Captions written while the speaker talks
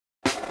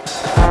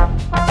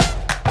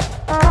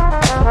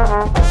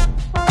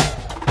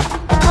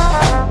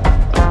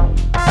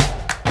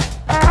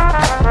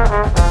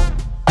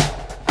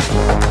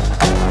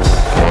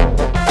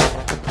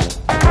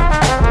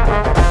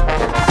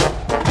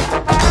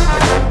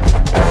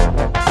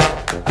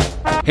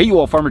Hey you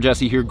all, Farmer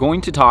Jesse here, going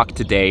to talk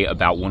today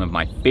about one of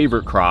my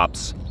favorite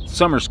crops,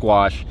 summer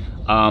squash,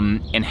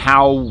 and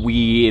how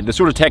the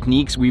sort of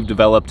techniques we've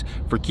developed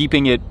for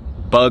keeping it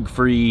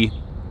bug-free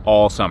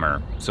all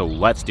summer. So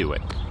let's do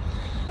it.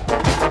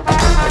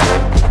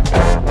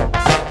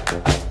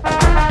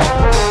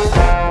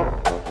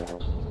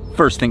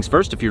 First things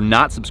first, if you're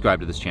not subscribed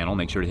to this channel,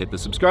 make sure to hit the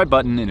subscribe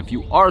button, and if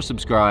you are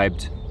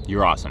subscribed,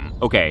 you're awesome.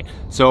 Okay,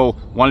 so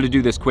wanted to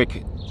do this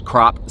quick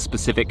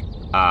crop-specific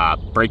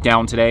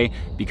breakdown today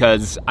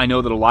because I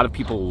know that a lot of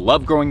people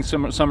love growing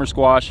summer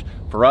squash.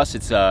 For us,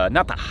 it's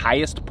not the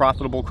highest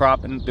profitable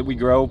crop that we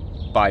grow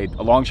by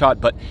a long shot,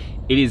 but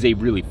it is a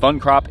really fun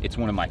crop. It's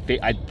one of my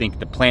favorite. I think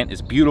the plant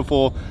is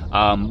beautiful.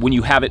 When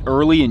you have it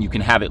early and you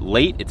can have it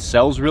late, it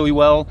sells really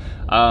well.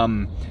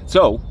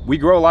 So we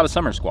grow a lot of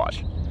summer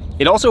squash.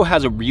 It also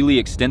has a really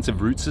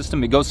extensive root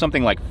system. It goes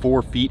something like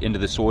 4 feet into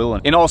the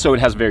soil, and also it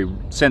has a very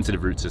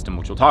sensitive root system,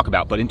 which we'll talk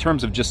about. But in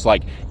terms of just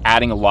like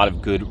adding a lot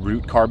of good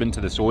root carbon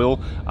to the soil,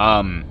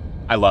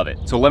 I love it.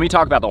 So let me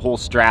talk about the whole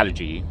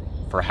strategy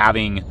for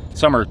having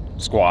summer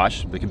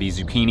squash. That could be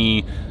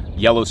zucchini,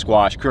 yellow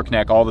squash,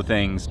 crookneck, all the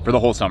things for the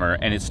whole summer.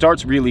 And it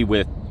starts really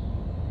with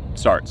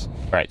starts.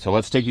 All right, so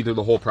let's take you through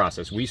the whole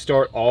process. We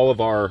start all of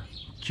our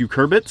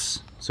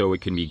cucurbits, so it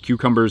can be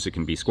cucumbers, it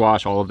can be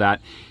squash, all of that,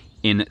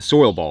 in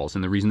soil balls.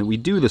 And the reason that we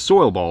do the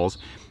soil balls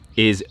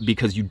is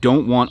because you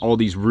don't want all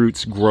these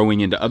roots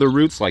growing into other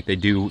roots like they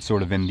do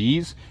sort of in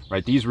these,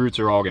 right? These roots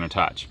are all gonna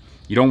touch.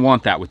 You don't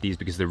want that with these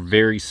because they're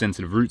very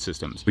sensitive root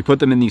systems. We put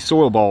them in these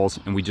soil balls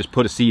and we just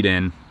put a seed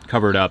in,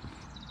 cover it up,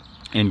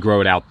 and grow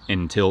it out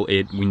until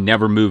we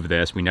never move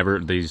this.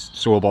 These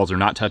soil balls are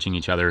not touching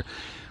each other.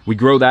 We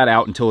grow that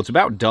out until it's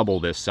about double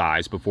this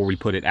size before we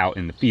put it out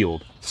in the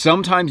field.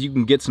 Sometimes you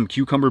can get some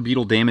cucumber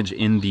beetle damage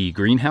in the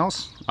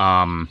greenhouse.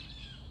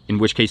 In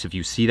which case, if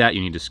you see that,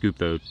 you need to scoop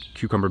the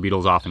cucumber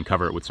beetles off and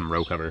cover it with some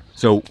row cover.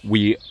 So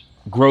we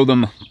grow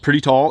them pretty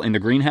tall in the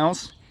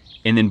greenhouse,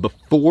 and then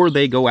before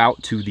they go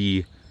out to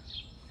the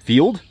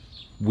field,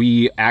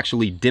 we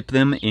actually dip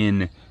them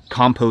in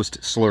compost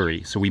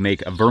slurry. So we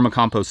make a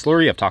vermicompost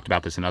slurry. I've talked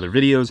about this in other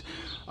videos.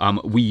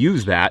 We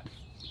use that.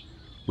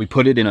 We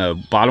put it in a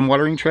bottom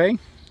watering tray,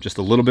 just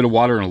a little bit of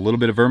water and a little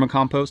bit of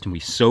vermicompost, and we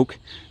soak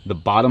the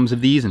bottoms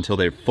of these until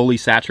they're fully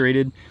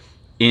saturated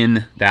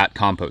in that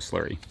compost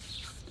slurry.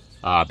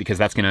 Because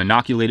that's going to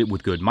inoculate it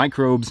with good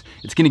microbes.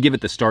 It's going to give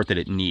it the start that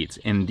it needs.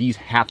 And these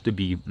have to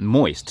be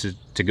moist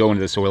to go into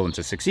the soil and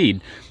to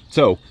succeed.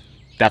 So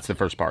that's the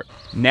first part.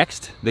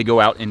 Next, they go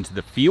out into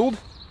the field,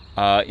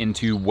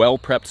 into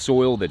well-prepped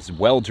soil that's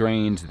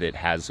well-drained, that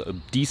has a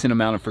decent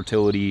amount of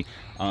fertility.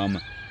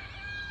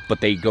 But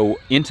they go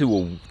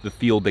into the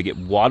field, they get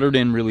watered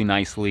in really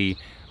nicely,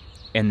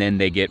 and then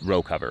they get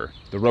row cover.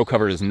 The row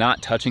cover is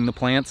not touching the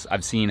plants.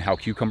 I've seen how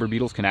cucumber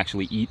beetles can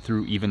actually eat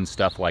through even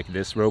stuff like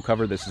this row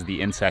cover. This is the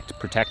insect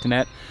protect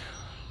net.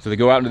 So they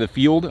go out into the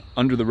field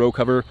under the row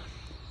cover.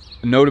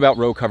 A note about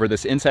row cover,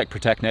 this insect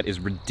protect net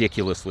is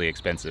ridiculously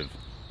expensive.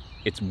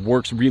 It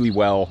works really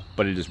well,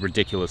 but it is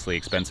ridiculously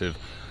expensive.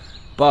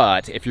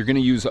 But if you're gonna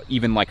use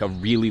even like a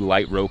really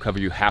light row cover,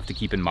 you have to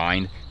keep in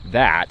mind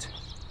that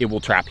it will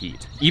trap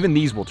heat. Even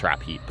these will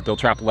trap heat, but they'll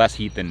trap less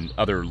heat than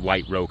other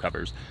light row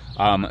covers.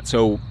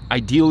 So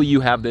ideally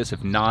you have this.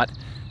 If not,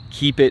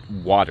 keep it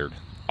watered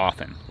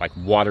often, like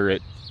water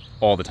it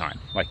all the time.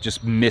 Like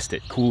just mist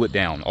it, cool it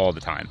down all the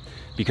time,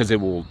 because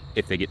it will,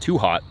 if they get too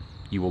hot,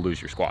 you will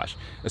lose your squash,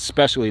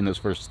 especially in those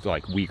first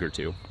like week or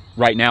two.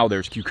 Right now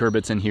there's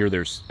cucurbits in here,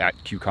 there's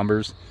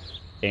cucumbers,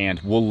 and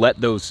we'll let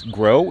those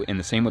grow, and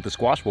the same with the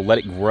squash. We'll let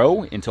it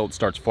grow until it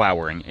starts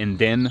flowering, and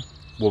then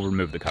we'll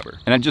remove the cover.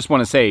 And I just want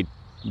to say,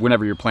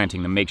 whenever you're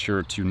planting them, make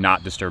sure to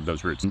not disturb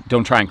those roots.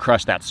 Don't try and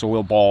crush that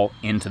soil ball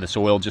into the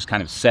soil. Just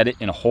kind of set it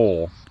in a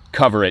hole,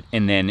 cover it,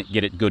 and then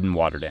get it good and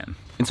watered in.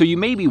 And so you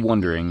may be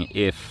wondering,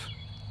 if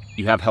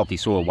you have healthy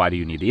soil, why do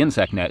you need the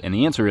insect net? And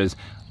the answer is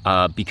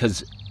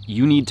because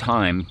you need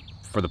time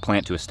for the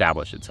plant to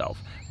establish itself.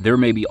 There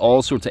may be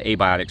all sorts of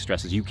abiotic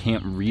stresses you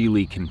can't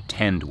really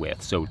contend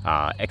with. So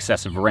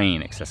excessive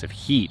rain, excessive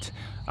heat,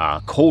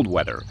 cold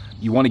weather.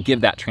 You want to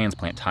give that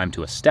transplant time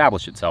to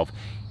establish itself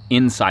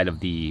inside of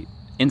the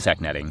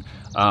insect netting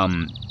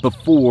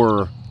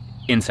before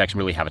insects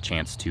really have a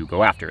chance to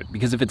go after it.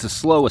 Because if it's a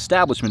slow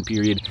establishment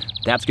period,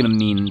 that's going to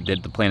mean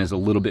that the plant is a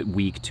little bit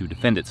weak to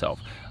defend itself.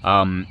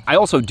 I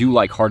also do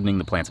like hardening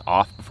the plants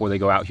off before they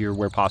go out here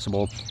where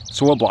possible.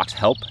 Soil blocks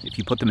help. If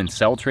you put them in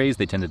cell trays,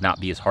 they tend to not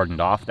be as hardened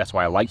off. That's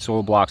why I like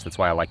soil blocks. That's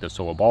why I like those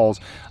soil balls.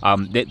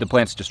 The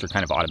plants just are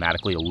kind of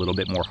automatically a little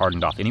bit more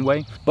hardened off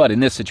anyway. But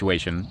in this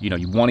situation, you know,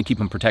 you want to keep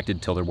them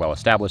protected till they're well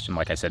established, and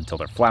like I said, till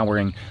they're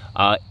flowering,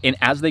 and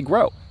as they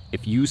grow.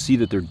 If you see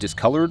that they're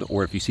discolored,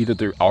 or if you see that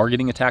they are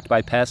getting attacked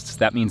by pests,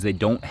 that means they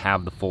don't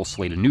have the full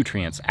slate of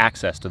nutrients,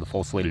 access to the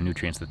full slate of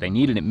nutrients that they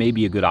need, and it may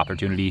be a good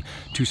opportunity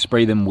to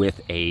spray them with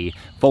a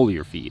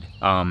foliar feed.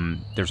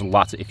 There's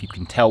lots of, if you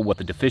can tell what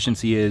the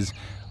deficiency is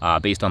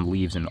based on the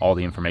leaves and all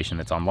the information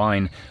that's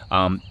online,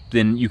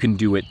 then you can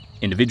do it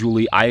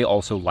individually. I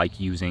also like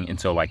using,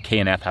 and so like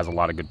KNF has a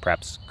lot of good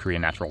preps,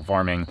 Korean Natural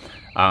Farming.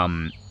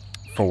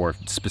 for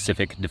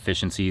specific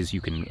deficiencies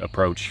you can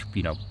approach,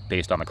 you know,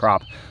 based on the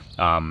crop.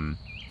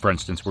 For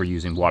instance, we're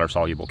using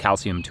water-soluble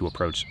calcium to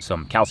approach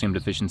some calcium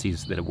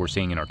deficiencies that we're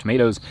seeing in our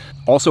tomatoes.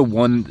 Also,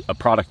 a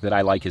product that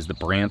I like is the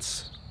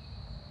Brandt's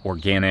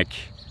Organic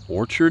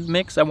Orchard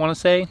Mix, I want to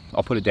say.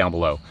 I'll put it down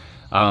below.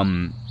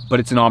 But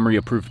it's an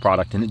OMRI-approved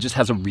product, and it just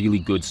has a really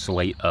good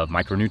slate of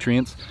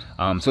micronutrients.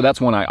 So that's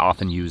one I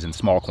often use in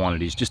small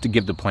quantities, just to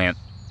give the plant,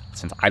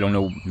 since I don't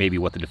know maybe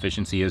what the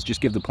deficiency is,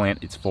 just give the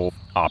plant its full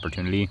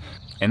opportunity.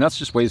 And that's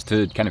just ways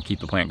to kind of keep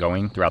the plant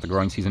going throughout the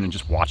growing season, and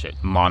just watch it,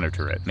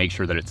 monitor it, make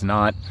sure that it's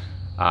not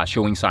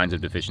showing signs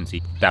of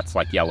deficiency. That's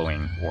like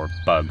yellowing or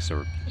bugs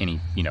or any,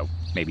 you know,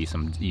 maybe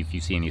if you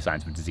see any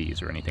signs of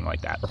disease or anything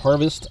like that. For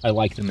harvest, I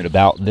like them at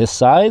about this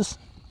size,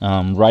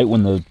 right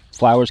when the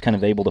flower's kind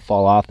of able to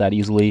fall off that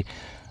easily.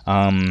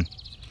 I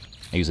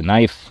use a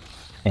knife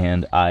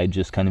and I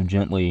just kind of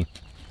gently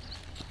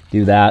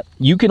do that.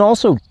 You can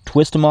also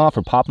twist them off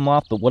or pop them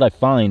off, but what I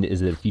find is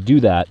that if you do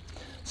that,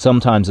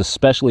 sometimes,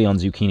 especially on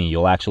zucchini,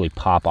 you'll actually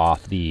pop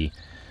off the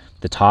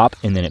top,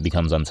 and then it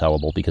becomes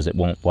unsellable because it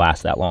won't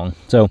last that long.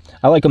 So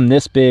I like them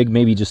this big,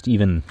 maybe just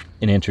even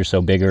an inch or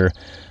so bigger.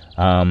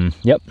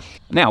 Yep.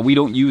 Now, we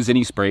don't use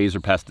any sprays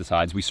or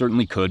pesticides. We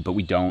certainly could, but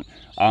we don't.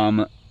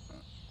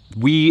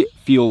 We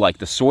feel like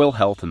the soil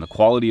health and the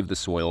quality of the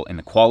soil and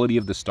the quality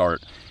of the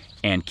start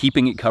and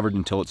keeping it covered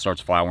until it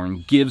starts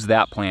flowering gives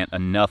that plant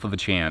enough of a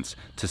chance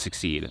to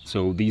succeed.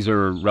 So these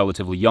are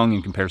relatively young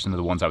in comparison to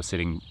the ones I was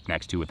sitting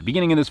next to at the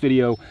beginning of this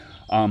video,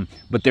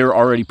 but they're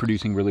already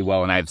producing really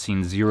well, and I have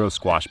seen zero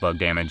squash bug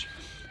damage.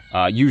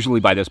 Usually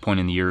by this point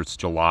in the year, it's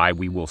July,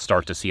 we will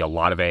start to see a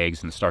lot of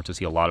eggs and start to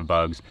see a lot of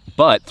bugs.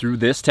 But through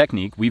this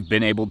technique, we've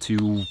been able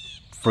to,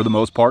 for the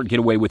most part, get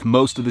away with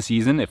most of the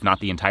season, if not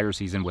the entire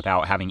season,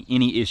 without having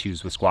any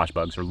issues with squash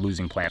bugs or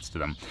losing plants to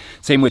them.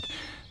 Same with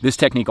this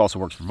technique also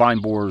works for vine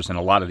borers and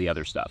a lot of the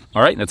other stuff.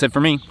 All right, that's it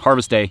for me.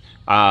 Harvest day.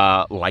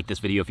 Like this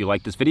video if you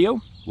like this video.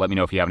 Let me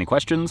know if you have any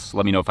questions.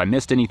 Let me know if I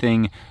missed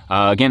anything.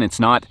 Again, it's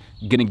not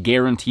gonna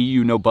guarantee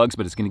you no bugs,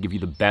 but it's gonna give you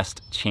the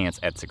best chance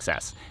at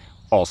success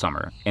all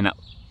summer. And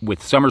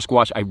with summer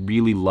squash, I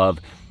really love,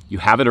 you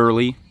have it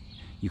early,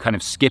 you kind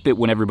of skip it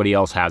when everybody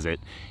else has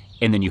it,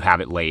 and then you have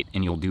it late,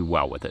 and you'll do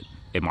well with it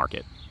at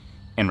market,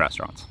 in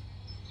restaurants,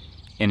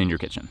 and in your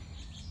kitchen.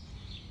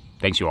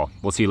 Thanks you all.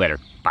 We'll see you later.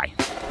 Bye.